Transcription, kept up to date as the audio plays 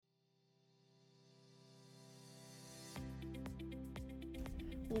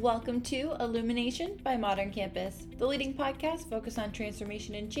Welcome to Illumination by Modern Campus, the leading podcast focused on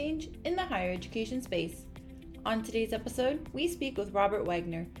transformation and change in the higher education space. On today's episode, we speak with Robert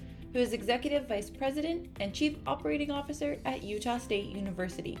Wagner, who is Executive Vice President and Chief Operating Officer at Utah State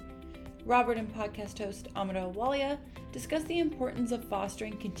University. Robert and podcast host Amrit Ahluwalia discuss the importance of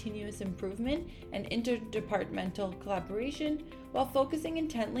fostering continuous improvement and interdepartmental collaboration while focusing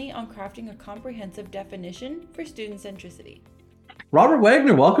intently on crafting a comprehensive definition for student centricity. Robert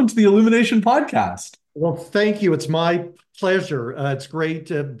Wagner, welcome to the Illumination podcast. Well, thank you. It's my pleasure. It's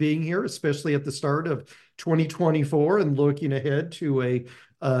great being here, especially at the start of 2024 and looking ahead to an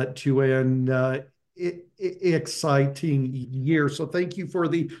exciting year. So thank you for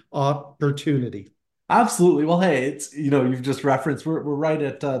the opportunity. Absolutely. Well, hey, it's you've just referenced we're right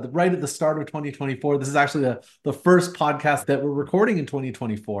at the start of 2024. This is actually the first podcast that we're recording in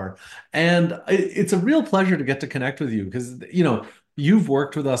 2024, and it's a real pleasure to get to connect with you because you've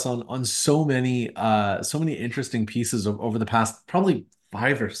worked with us on so many interesting pieces over the past probably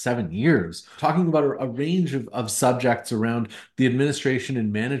 5 or 7 years, talking about a range of subjects around the administration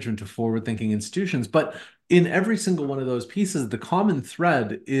and management of forward-thinking institutions. But in every single one of those pieces, the common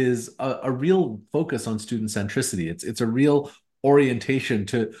thread is a real focus on student centricity. It's a real orientation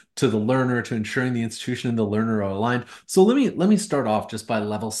to the learner, to ensuring the institution and the learner are aligned. So let me start off just by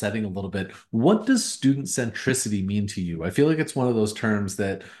level setting a little bit. What does student centricity mean to you? I feel like it's one of those terms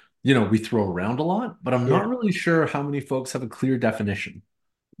that we throw around a lot, but I'm not really sure how many folks have a clear definition.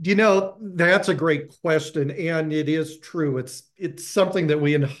 That's a great question, and it is true. It's something that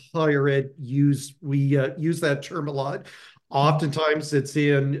we in higher ed use. We use that term a lot. Oftentimes, it's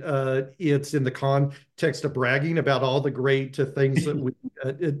in the context of bragging about all the great things that we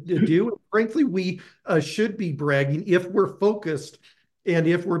do. Frankly, we should be bragging if we're focused and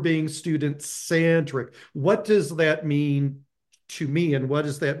if we're being student centric. What does that mean to me, and what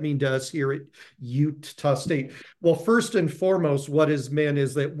does that mean to us here at Utah State? Well, first and foremost, what is meant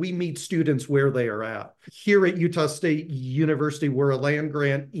is that we meet students where they are at. Here at Utah State University, we're a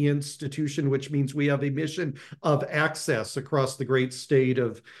land-grant institution, which means we have a mission of access across the great state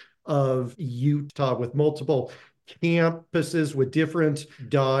of Utah with multiple campuses with different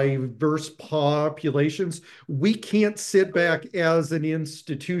diverse populations. We can't sit back as an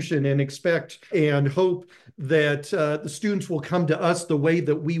institution and expect and hope that the students will come to us the way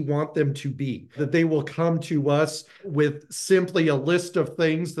that we want them to be, that they will come to us with simply a list of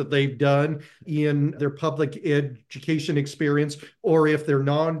things that they've done in their public education experience, or if they're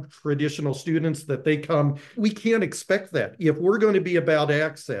non-traditional students, that they come. We can't expect that. If we're going to be about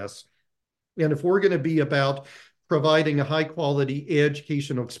access, and if we're going to be about providing a high quality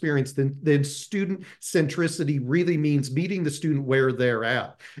educational experience, then student centricity really means meeting the student where they're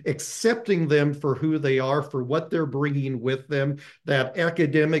at, accepting them for who they are, for what they're bringing with them, that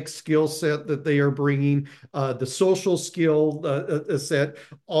academic skill set that they are bringing, the social skill set,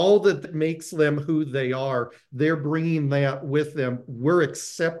 all that makes them who they are. They're bringing that with them. We're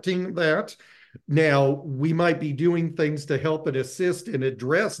accepting that. Now, we might be doing things to help and assist and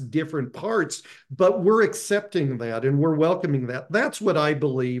address different parts, but we're accepting that and we're welcoming that. That's what I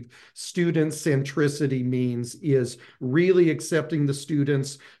believe student centricity means, is really accepting the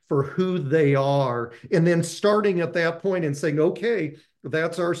students for who they are, and then starting at that point and saying, okay,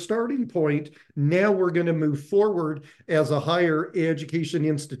 that's our starting point. Now we're going to move forward as a higher education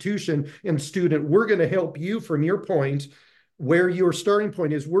institution, and student, we're going to help you from your point where your starting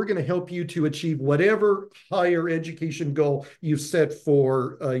point is. We're going to help you to achieve whatever higher education goal you've set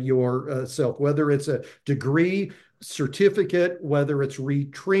for yourself, whether it's a degree, certificate, whether it's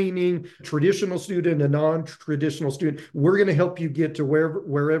retraining, traditional student, a non-traditional student. We're going to help you get to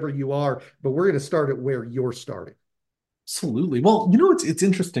wherever you are, but we're going to start at where you're starting. Absolutely. Well, it's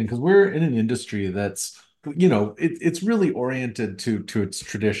interesting because we're in an industry that's it's really oriented to its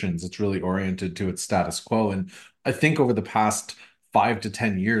traditions. It's really oriented to its status quo. And I think over the past 5 to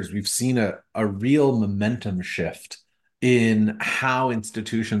 10 years, we've seen a real momentum shift in how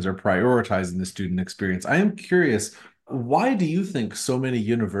institutions are prioritizing the student experience. I am curious, why do you think so many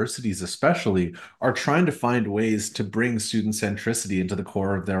universities especially are trying to find ways to bring student centricity into the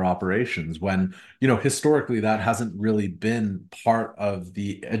core of their operations when, historically that hasn't really been part of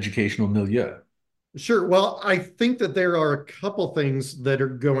the educational milieu? Sure. Well, I think that there are a couple things that are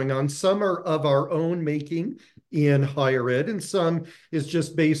going on. Some are of our own making in higher ed, and some is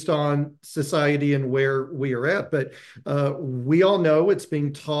just based on society and where we are at. But we all know it's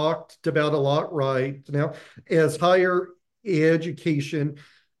being talked about a lot right now. As higher education,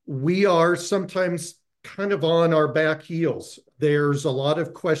 we are sometimes kind of on our back heels There's a lot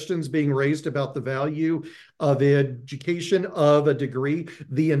of questions being raised about the value of education, of a degree,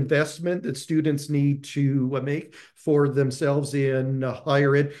 the investment that students need to make for themselves in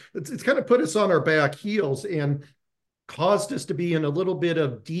higher ed. It's kind of put us on our back heels and caused us to be in a little bit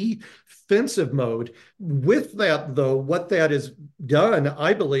of defensive mode. With that, though, what that has done,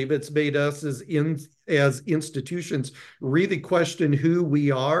 I believe it's made us as institutions really question who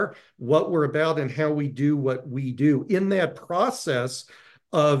we are, what we're about, and how we do what we do. In that process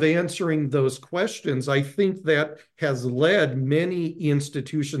of answering those questions, I think that has led many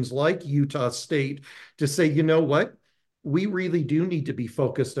institutions like Utah State to say, you know what? We really do need to be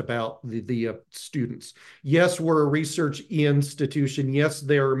focused about the students. Yes, we're a research institution. Yes,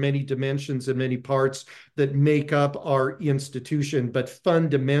 there are many dimensions and many parts that make up our institution, but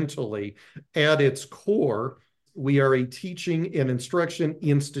fundamentally, at its core, we are a teaching and instruction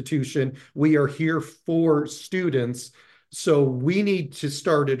institution. We are here for students. So we need to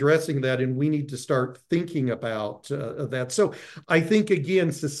start addressing that, and we need to start thinking about that. So I think,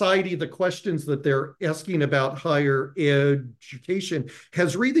 again, society, the questions that they're asking about higher education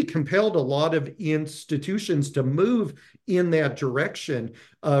has really compelled a lot of institutions to move in that direction,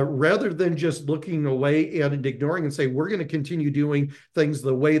 rather than just looking away and ignoring and say, we're going to continue doing things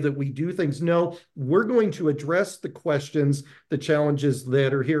the way that we do things. No, we're going to address the questions, the challenges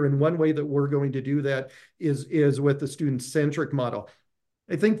that are here. And one way that we're going to do that is with the student-centric model.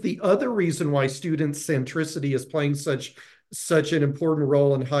 I think the other reason why student centricity is playing such an important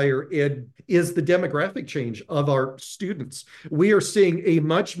role in higher ed is the demographic change of our students. We are seeing a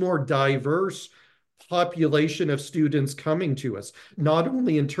much more diverse population of students coming to us, not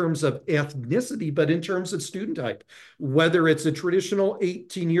only in terms of ethnicity, but in terms of student type, whether it's a traditional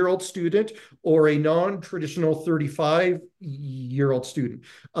 18-year-old student or a non-traditional 35-year-old student,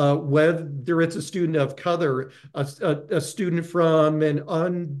 whether it's a student of color, a student from an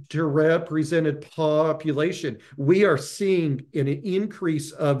underrepresented population. We are seeing an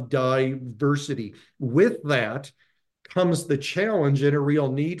increase of diversity. With that comes the challenge and a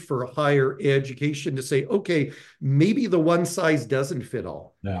real need for higher education to say, okay, maybe the one size doesn't fit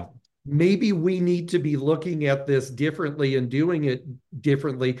all. Yeah. Maybe we need to be looking at this differently and doing it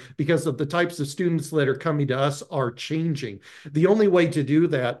differently because of the types of students that are coming to us are changing. The only way to do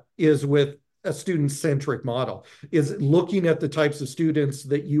that is with a student-centric model, is looking at the types of students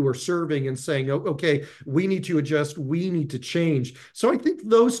that you are serving and saying, oh, okay, we need to adjust, we need to change. So I think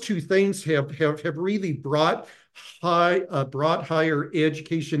those two things have really brought higher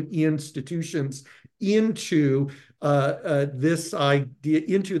education institutions into this idea,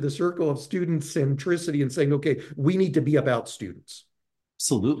 into the circle of student centricity and saying, okay, we need to be about students.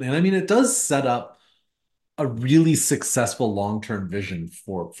 Absolutely. And I mean, it does set up a really successful long-term vision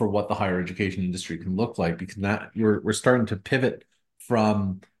for what the higher education industry can look like, because that we're starting to pivot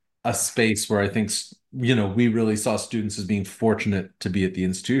from a space where I think, we really saw students as being fortunate to be at the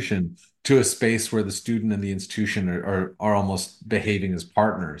institution to a space where the student and the institution are almost behaving as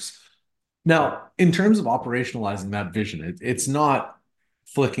partners. Now, in terms of operationalizing that vision, it's not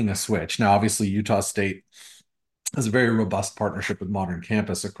flicking a switch. Now, obviously, Utah State has a very robust partnership with Modern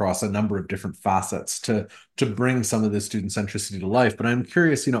Campus across a number of different facets to bring some of this student centricity to life. But I'm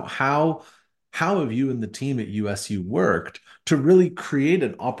curious, how have you and the team at USU worked to really create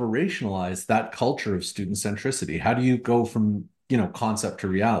and operationalize that culture of student centricity? How do you go from, concept to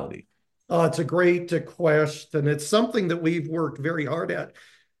reality? It's a great question. It's something that we've worked very hard at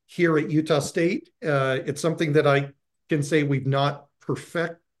here at Utah State. It's something that I can say we've not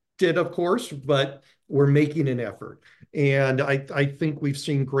perfected, of course, but we're making an effort. And I think we've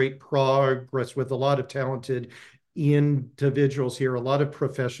seen great progress with a lot of talented individuals here, a lot of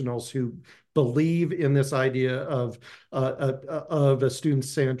professionals who believe in this idea of a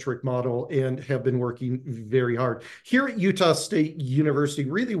student-centric model and have been working very hard. Here at Utah State University,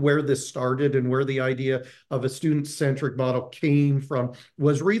 really where this started and where the idea of a student-centric model came from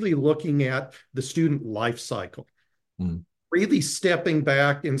was really looking at the student life cycle, really stepping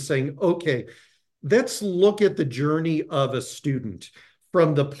back and saying, okay, let's look at the journey of a student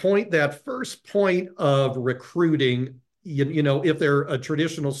from that first point of recruiting. If they're a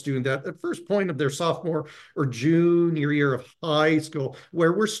traditional student, that first point of their sophomore or junior year of high school,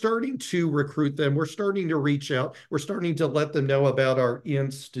 where we're starting to recruit them, we're starting to reach out, we're starting to let them know about our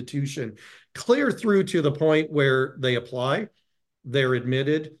institution, clear through to the point where they apply, they're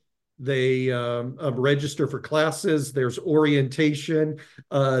admitted, they register for classes, there's orientation,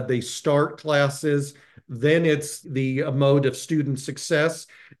 they start classes, then it's the mode of student success.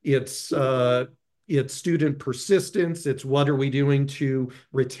 It's it's student persistence, it's what are we doing to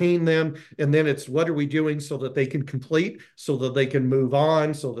retain them, and then it's what are we doing so that they can complete, so that they can move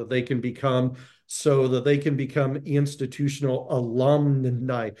on, so that they can become institutional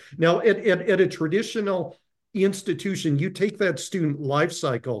alumni. Now, at a traditional institution, you take that student life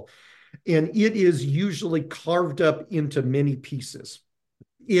cycle, and it is usually carved up into many pieces.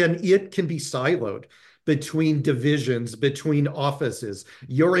 And it can be siloed between divisions, between offices.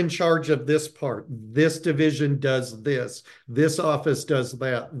 You're in charge of this part. This division does this. This office does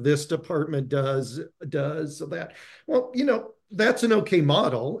that. This department does that. Well, that's an okay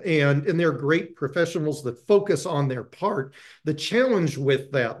model, and they're great professionals that focus on their part. The challenge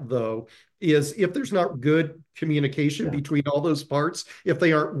with that, though, is if there's not good communication between all those parts, if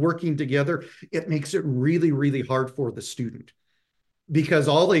they aren't working together, it makes it really, really hard for the student. Because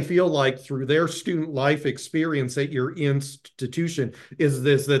all they feel like through their student life experience at your institution is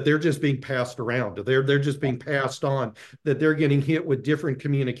this, that they're just being passed around. They're just being passed on, that they're getting hit with different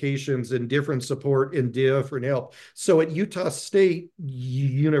communications and different support and different help. So at Utah State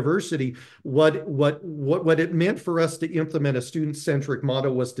University, what it meant for us to implement a student-centric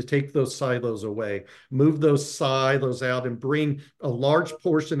model was to take those silos away, move those silos out, and bring a large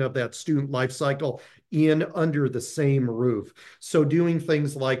portion of that student life cycle in under the same roof. So doing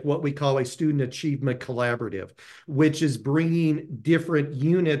things like what we call a student achievement collaborative, which is bringing different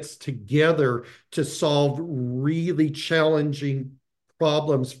units together to solve really challenging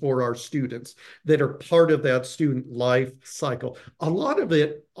problems for our students that are part of that student life cycle. A lot of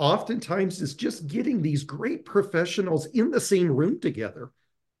it oftentimes is just getting these great professionals in the same room together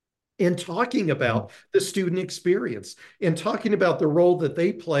and talking about the student experience and talking about the role that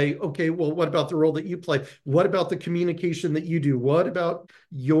they play. Okay, well, what about the role that you play? What about the communication that you do? What about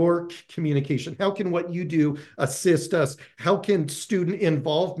your communication? How can what you do assist us? How can student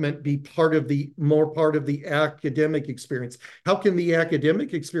involvement be more part of the academic experience? How can the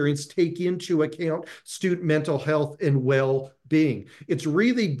academic experience take into account student mental health and well-being? It's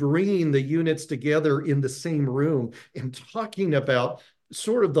really bringing the units together in the same room and talking about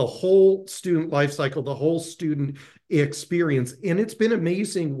sort of the whole student life cycle, the whole student experience. And it's been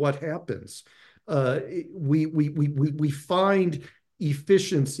amazing what happens. We find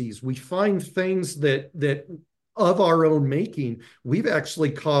efficiencies, we find things that of our own making. We've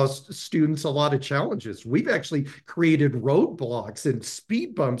actually caused students a lot of challenges. We've actually created roadblocks and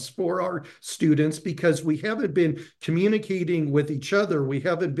speed bumps for our students because we haven't been communicating with each other. We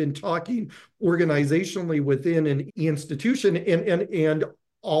haven't been talking organizationally within an institution. And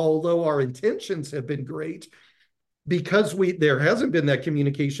although our intentions have been great, because there hasn't been that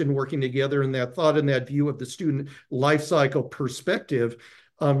communication working together and that thought and that view of the student life cycle perspective,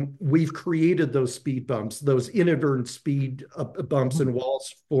 we've created those speed bumps, those inadvertent speed bumps and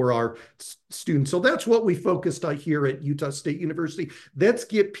walls for our students. So that's what we focused on here at Utah State University. Let's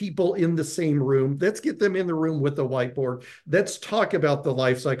get people in the same room. Let's get them in the room with the whiteboard. Let's talk about the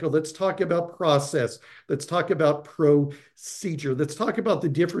life cycle. Let's talk about process. Let's talk about procedure. Let's talk about the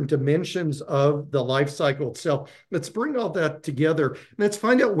different dimensions of the life cycle itself. Let's bring all that together. Let's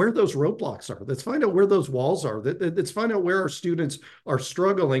find out where those roadblocks are. Let's find out where those walls are. Let's find out where our students are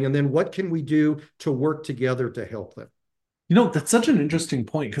struggling, and then what can we do to work together to help them. That's such an interesting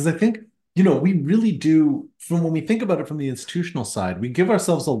point, because I think, we really do, from when we think about it from the institutional side, we give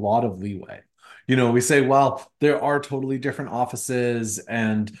ourselves a lot of leeway. We say, well, there are totally different offices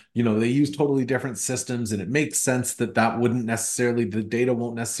and, they use totally different systems, and it makes sense that the data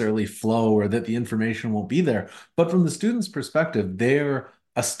won't necessarily flow, or that the information won't be there. But from the student's perspective, they're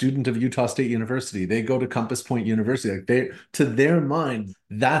a student of Utah State University. They go to Compass Point University. To their mind,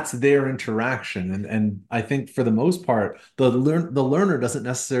 that's their interaction. And I think for the most part, the learner doesn't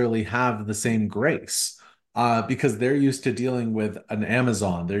necessarily have the same grace. Because they're used to dealing with an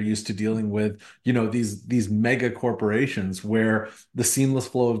Amazon, they're used to dealing with, these mega corporations where the seamless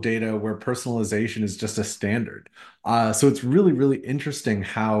flow of data, where personalization is just a standard. So it's really, really interesting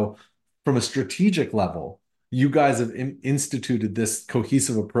how, from a strategic level, you guys have instituted this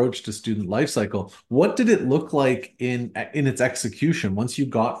cohesive approach to student life cycle. What did it look like in its execution once you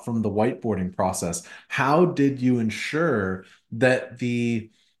got from the whiteboarding process? How did you ensure that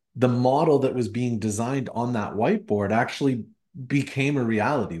the model that was being designed on that whiteboard actually became a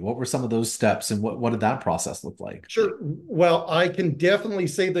reality? What were some of those steps, and what did that process look like? Sure. Well, I can definitely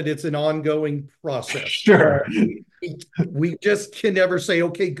say that it's an ongoing process. Sure. We just can never say,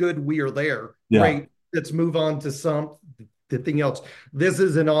 okay, good, we are there. Yeah. Great. Let's move on to something else. This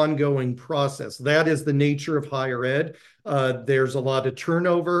is an ongoing process. That is the nature of higher ed. There's a lot of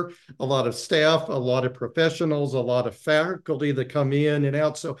turnover, a lot of staff, a lot of professionals, a lot of faculty that come in and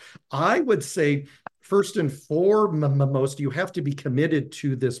out. So I would say, first and foremost, you have to be committed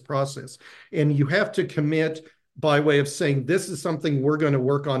to this process. And you have to commit by way of saying, this is something we're going to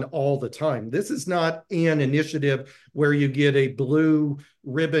work on all the time. This is not an initiative where you get a blue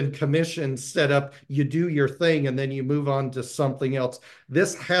ribbon commission set up, you do your thing, and then you move on to something else.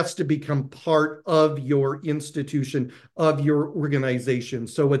 This has to become part of your institution, of your organization.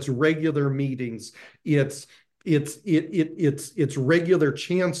 So it's regular meetings, it's regular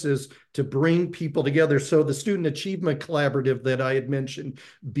chances to bring people together. So the Student Achievement Collaborative that I had mentioned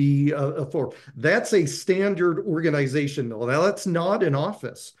before, that's a standard organization. Now that's not an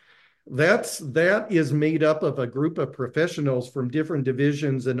office. That is made up of a group of professionals from different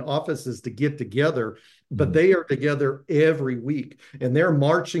divisions and offices to get together, but they are together every week and they're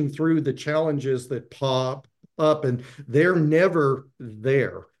marching through the challenges that pop up, and they're never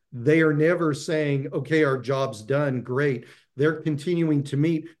there. They are never saying, okay, our job's done, great. They're continuing to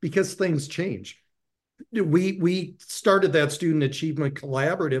meet because things change. We started that Student Achievement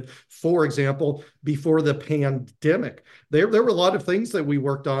Collaborative, for example, before the pandemic. There were a lot of things that we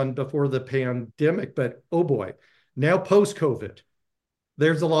worked on before the pandemic, but oh boy, now post-COVID,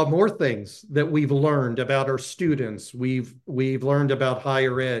 there's a lot more things that we've learned about our students. We've learned about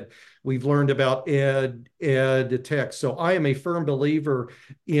higher ed. We've learned about ed tech. So I am a firm believer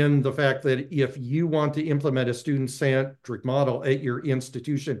in the fact that if you want to implement a student-centric model at your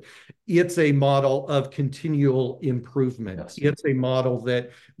institution, it's a model of continual improvement. Yes. It's a model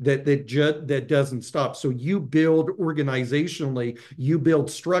that doesn't stop. So you build organizationally, you build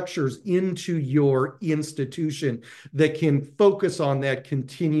structures into your institution that can focus on that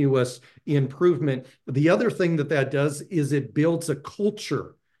continuous improvement. The other thing that does is it builds a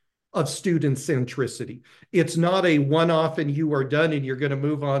culture of student centricity. It's not a one-off and you are done and you're going to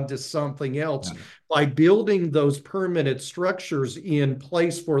move on to something else. Mm-hmm. By building those permanent structures in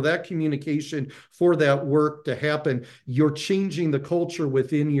place for that communication, for that work to happen, you're changing the culture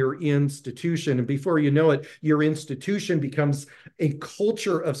within your institution. And before you know it, your institution becomes a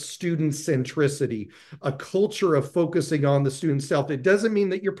culture of student centricity, a culture of focusing on the student self. It doesn't mean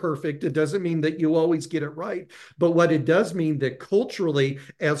that you're perfect. It doesn't mean that you always get it right. But what it does mean that culturally,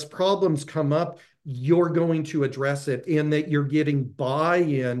 as problems come up, you're going to address it, and that you're getting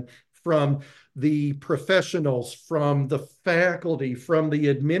buy-in from the professionals, from the faculty, from the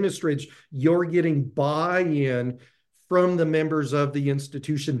administrators. You're getting buy-in from the members of the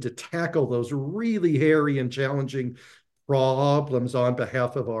institution to tackle those really hairy and challenging problems on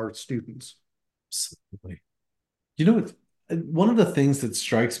behalf of our students. Absolutely. You know, one of the things that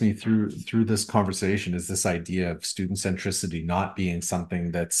strikes me through this conversation is this idea of student centricity not being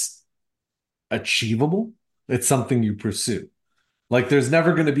something that's achievable. It's something you pursue. Like there's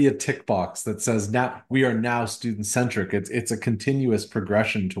never going to be a tick box that says now we are now student centric. It's a continuous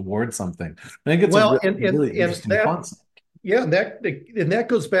progression towards something. I think it's really interesting concept. Yeah, and that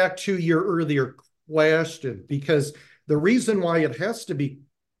goes back to your earlier question, because the reason why it has to be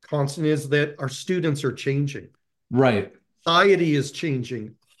constant is that our students are changing. Right. Society is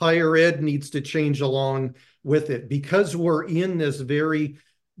changing. Higher ed needs to change along with it, because we're in this very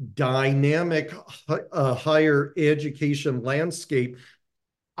dynamic higher education landscape.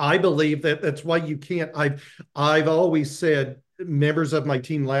 I believe that's why you can't. I've always said, members of my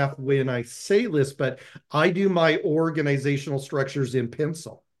team laugh when I say this, but I do my organizational structures in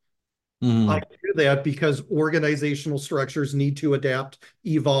pencil. I do that because organizational structures need to adapt,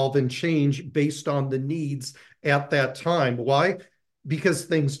 evolve, and change based on the needs at that time. Why? Because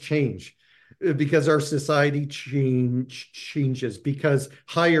things change. Because our society changes, because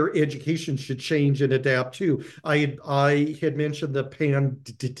higher education should change and adapt too. I had mentioned the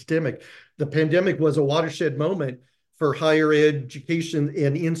pandemic. The pandemic was a watershed moment for higher education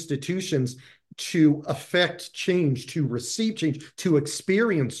and institutions to affect change, to receive change, to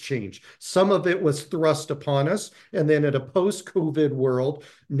experience change. Some of it was thrust upon us, and then in a post-COVID world,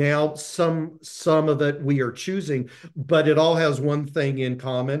 now some of it we are choosing, but it all has one thing in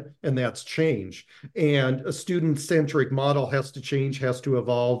common, and that's change. And a student-centric model has to change, has to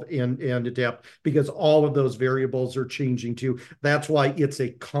evolve and adapt, because all of those variables are changing too. That's why it's a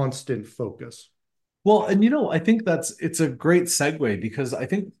constant focus. Well, and I think it's a great segue, because I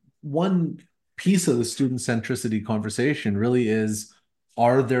think one piece of the student centricity conversation really is,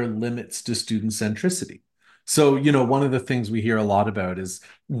 are there limits to student centricity? So, one of the things we hear a lot about is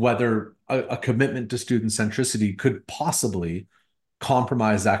whether a commitment to student centricity could possibly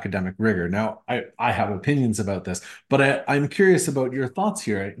compromise academic rigor. Now, I have opinions about this, but I'm curious about your thoughts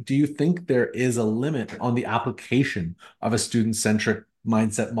here. Do you think there is a limit on the application of a student-centric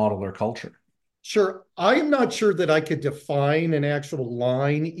mindset, model, or culture? Sure. I'm not sure that I could define an actual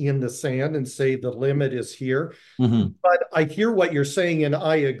line in the sand and say the limit is here, Mm-hmm. but I hear what you're saying and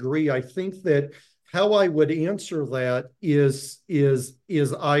I agree. I think that how I would answer that is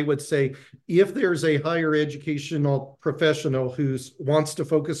I would say if there's a higher educational professional who wants to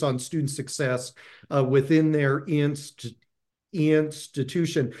focus on student success within their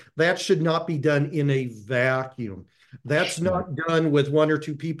institution, that should not be done in a vacuum. That's not done with one or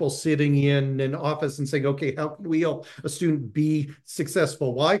two people sitting in an office and saying, okay, how can we help a student be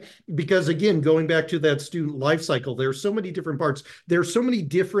successful? Why? Because again, going back to that student life cycle, there are so many different parts. There are so many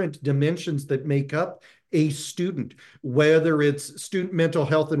different dimensions that make up a student, whether it's student mental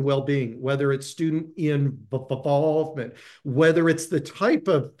health and well-being, whether it's student involvement, whether it's the type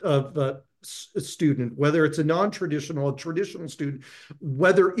of student, whether it's a non-traditional or traditional student,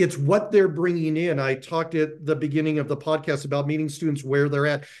 whether it's what they're bringing in. I talked at the beginning of the podcast about meeting students where they're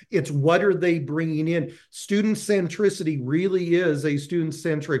at. It's what are they bringing in? Student centricity really is a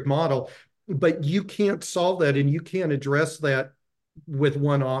student-centric model, but you can't solve that and you can't address that with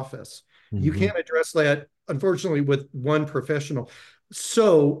one office. Mm-hmm. You can't address that, unfortunately, with one professional.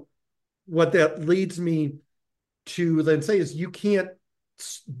 So what that leads me to then say is you can't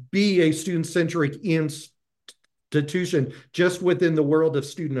be a student-centric institution just within the world of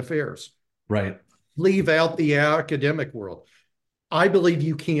student affairs. Right. Leave out the academic world. I believe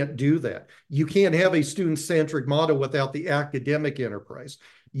you can't do that. You can't have a student-centric model without the academic enterprise.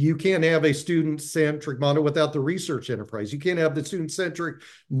 You can't have a student-centric model without the research enterprise. You can't have the student-centric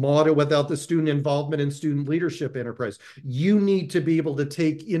model without the student involvement and student leadership enterprise. You need to be able to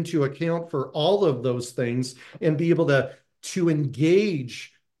take into account for all of those things and be able to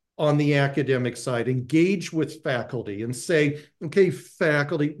engage on the academic side, engage with faculty and say, okay,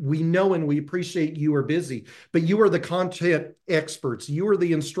 faculty, we know and we appreciate you are busy, but you are the content experts. You are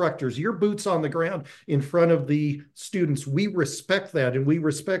the instructors, your boots on the ground in front of the students. We respect that and we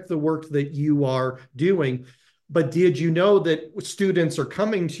respect the work that you are doing. But did you know that students are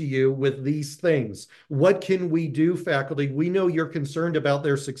coming to you with these things? What can we do, faculty? We know you're concerned about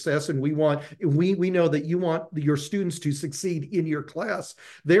their success and we know that you want your students to succeed in your class.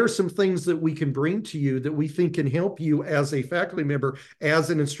 There are some things that we can bring to you that we think can help you as a faculty member, as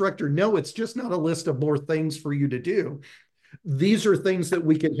an instructor. No, it's just not a list of more things for you to do. These are things that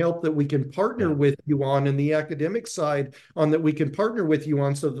we can help, that we can partner with you on in the academic side, that we can partner with you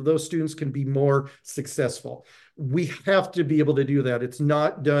on so that those students can be more successful. We have to be able to do that. It's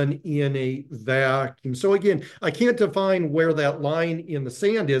not done in a vacuum. So again, I can't define where that line in the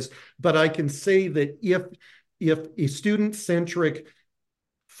sand is, but I can say that if a student-centric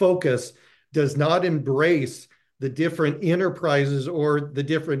focus does not embrace the different enterprises or the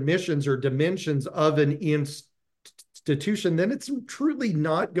different missions or dimensions of an institution, then it's truly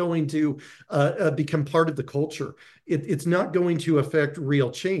not going to become part of the culture. It's not going to affect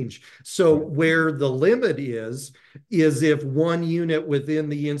real change. So where the limit is if one unit within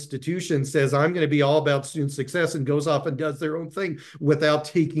the institution says, I'm going to be all about student success and goes off and does their own thing without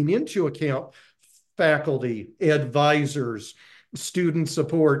taking into account faculty, advisors, student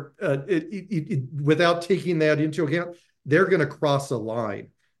support, without taking that into account, they're going to cross a line.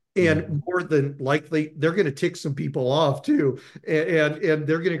 And more than likely, they're going to tick some people off too. And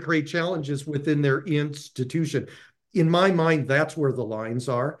they're going to create challenges within their institution. In my mind, that's where the lines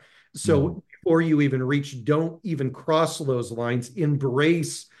are. So before you even reach, don't even cross those lines.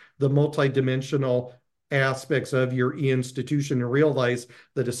 Embrace the multidimensional aspects of your institution and realize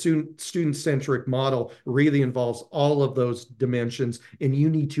that a student-centric model really involves all of those dimensions and you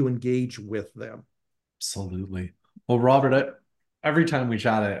need to engage with them. Absolutely. Well, Robert, every time we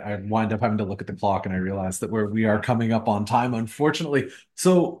chat, I wind up having to look at the clock and I realize that we are coming up on time, unfortunately.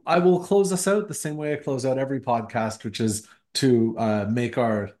 So I will close us out the same way I close out every podcast, which is to make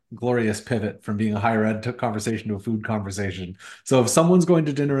our glorious pivot from being a higher ed conversation to a food conversation. So if someone's going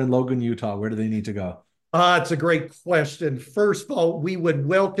to dinner in Logan, Utah, where do they need to go? It's a great question. First of all, we would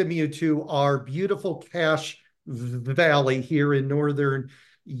welcome you to our beautiful Cache Valley here in northern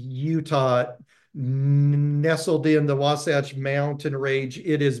Utah, nestled in the Wasatch Mountain Range.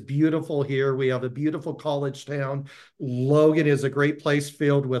 It is beautiful here. We have a beautiful college town. Logan is a great place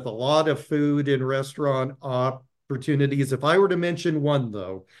filled with a lot of food and restaurant opportunities. If I were to mention one,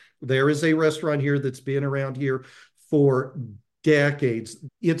 though, there is a restaurant here that's been around here for decades.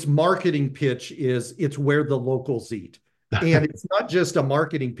 Its marketing pitch is it's where the locals eat. And it's not just a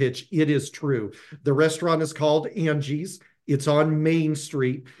marketing pitch, it is true. The restaurant is called Angie's. It's on Main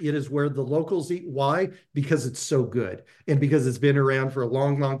Street. It is where the locals eat. Why? Because it's so good and because it's been around for a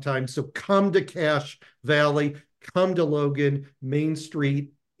long, long time. So come to Cache Valley, come to Logan, Main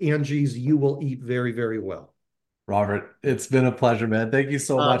Street, Angie's. You will eat very, very well. Robert, it's been a pleasure, man. Thank you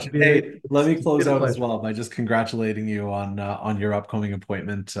so much. It's Let me close been a out as pleasure. well by just congratulating you on your upcoming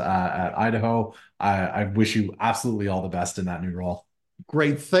appointment at Idaho. I wish you absolutely all the best in that new role.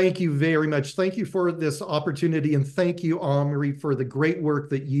 Great. Thank you very much. Thank you for this opportunity. And thank you, Amrit, for the great work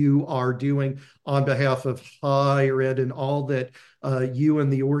that you are doing on behalf of higher ed and all that you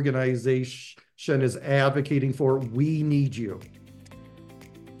and the organization is advocating for. We need you.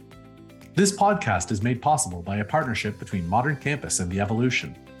 This podcast is made possible by a partnership between Modern Campus and The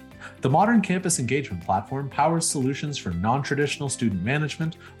Evolution. The Modern Campus Engagement Platform powers solutions for non-traditional student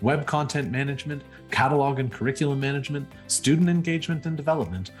management, web content management, catalog and curriculum management, student engagement and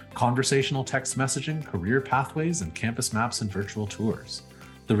development, conversational text messaging, career pathways, and campus maps and virtual tours.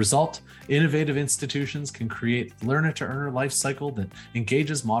 The result, innovative institutions can create learner-to-earner life cycle that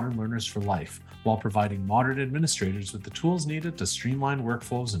engages modern learners for life, while providing modern administrators with the tools needed to streamline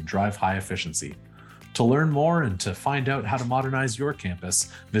workflows and drive high efficiency. To learn more and to find out how to modernize your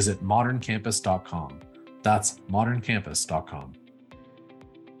campus, visit moderncampus.com. That's moderncampus.com.